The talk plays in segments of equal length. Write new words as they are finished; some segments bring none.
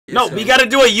No, we gotta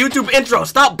do a YouTube intro.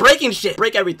 Stop breaking shit.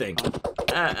 Break everything. Break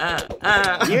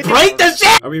the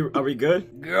shit. Are we good?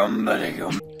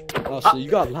 Oh, so you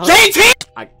got lost. JT!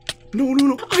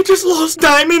 No. I just lost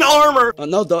diamond armor. Oh,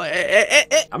 no, don't.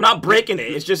 I'm not breaking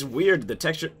it. It's just weird. The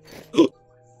texture. Wait.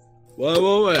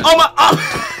 Oh my.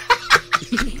 Oh.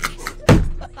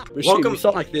 Welcome. We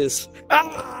sound like this.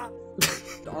 Are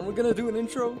we gonna do an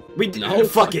intro? No,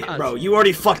 fuck it, bro. You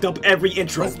already fucked up every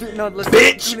intro. Let's do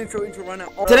an intro right now.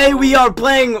 Today we are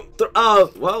playing,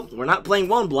 well, we're not playing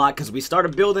one block because we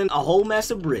started building a whole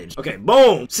massive bridge. Okay,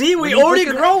 boom. See, we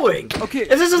already growing. Okay.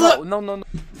 This is no.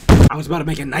 I was about to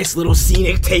make a nice little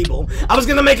scenic table. I was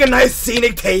gonna make a nice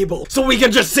scenic table so we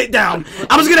can just sit down.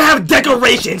 I was gonna have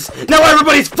decorations. Now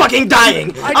everybody's fucking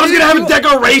dying. I was gonna have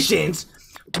decorations.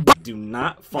 Do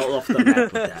not fall off the map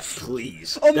with that,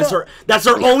 please. That's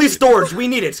our only storage. We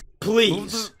need it,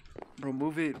 please. Bro,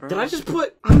 move it, bro. Did I just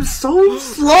put? I'm so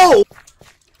slow.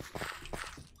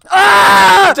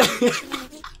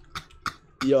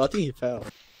 Yo, I think he fell.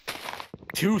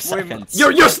 2 seconds.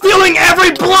 You're stealing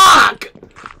every block.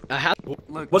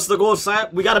 Look, what's the goal,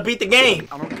 Sap? We gotta beat the game.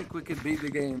 I don't think we could beat the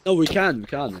game. No, we can.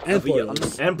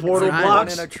 And portal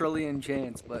blocks. 1 in a trillion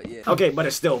chance, but yeah. Okay, but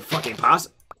it's still fucking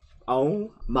possible.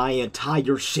 Oh my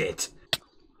entire shit.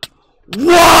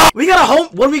 Whoa! We got a home.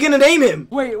 What are we gonna name him?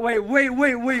 Wait.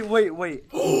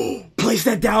 Place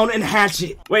that down and hatch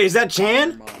it. Wait, is that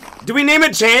Chan? Do we name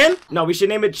it Chan? No, we should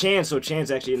name it Chan so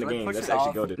Chan's actually in the game. That's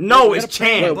actually goated. No, it's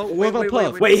Chan.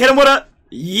 Wait, hit him with a.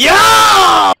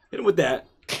 Yo! Hit him with that.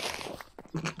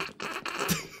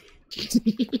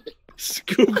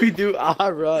 Scooby-Doo, I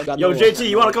run. Yo, JT,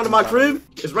 you wanna come to my crib?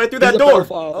 It's right through that door.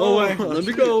 Oh, wait, let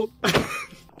me go.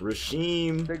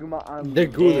 Rasheam. They're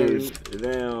gooners.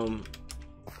 Them.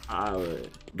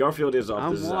 Garfield is off.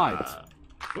 I'm white.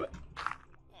 What?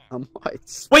 I'm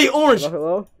white. Wait, orange.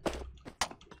 Hello?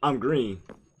 I'm green.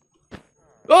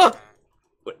 Oh!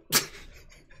 What?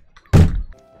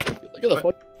 Look at the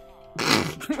fuck.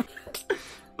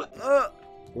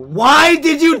 Why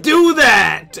did you do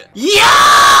that?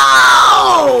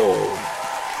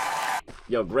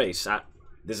 Yo, Grace,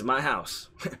 this is my house.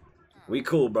 We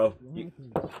cool, bro.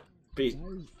 Peace.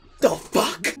 The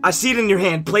fuck? I see it in your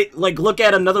hand. Look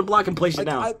at another block and place it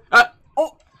down.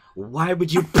 Why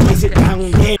would you place it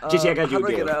down there? JT, I got you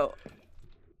again.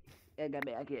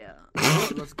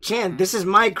 Chan, this is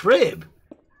my crib.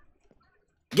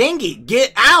 Gengi,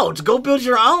 get out. Go build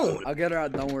your own. I'll get her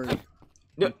out, don't worry.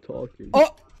 I'm talking.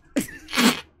 Oh!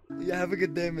 Yeah, have a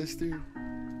good day, mister.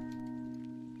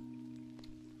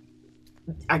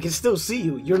 I can still see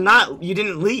you. You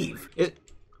didn't leave.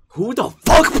 Who the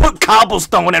fuck put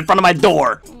cobblestone in front of my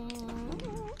door?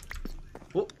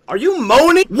 Are you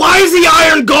moaning? Why is the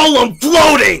iron golem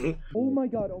floating? Oh my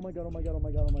god. I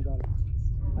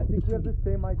think we have the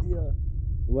same idea.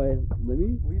 Wait, let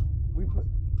me? We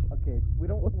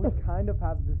kind of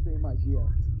have the same idea.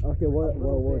 Okay, what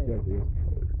you do?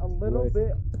 A little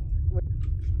bit.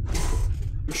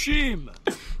 Rasheam!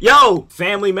 Yo,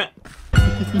 family man.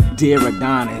 Dear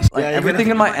Adonis. Like, everything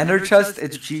in my ender chest,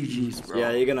 it's GG's, bro.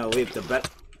 Yeah, you're gonna leave the bet.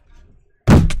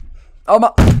 Oh my.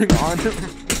 On to.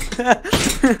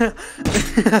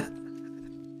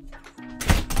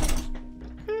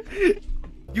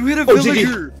 You hit a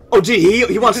villager. Oh, gee,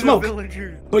 he wants smoke.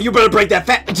 But you better break that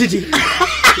fat. GG.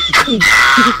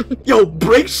 Yo,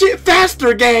 break shit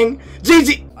faster, gang.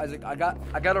 GG. Isaac, I got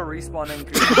a respawn in.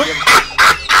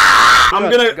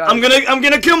 I'm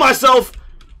gonna kill myself.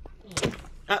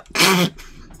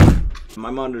 My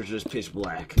monitor's just pitch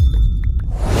black.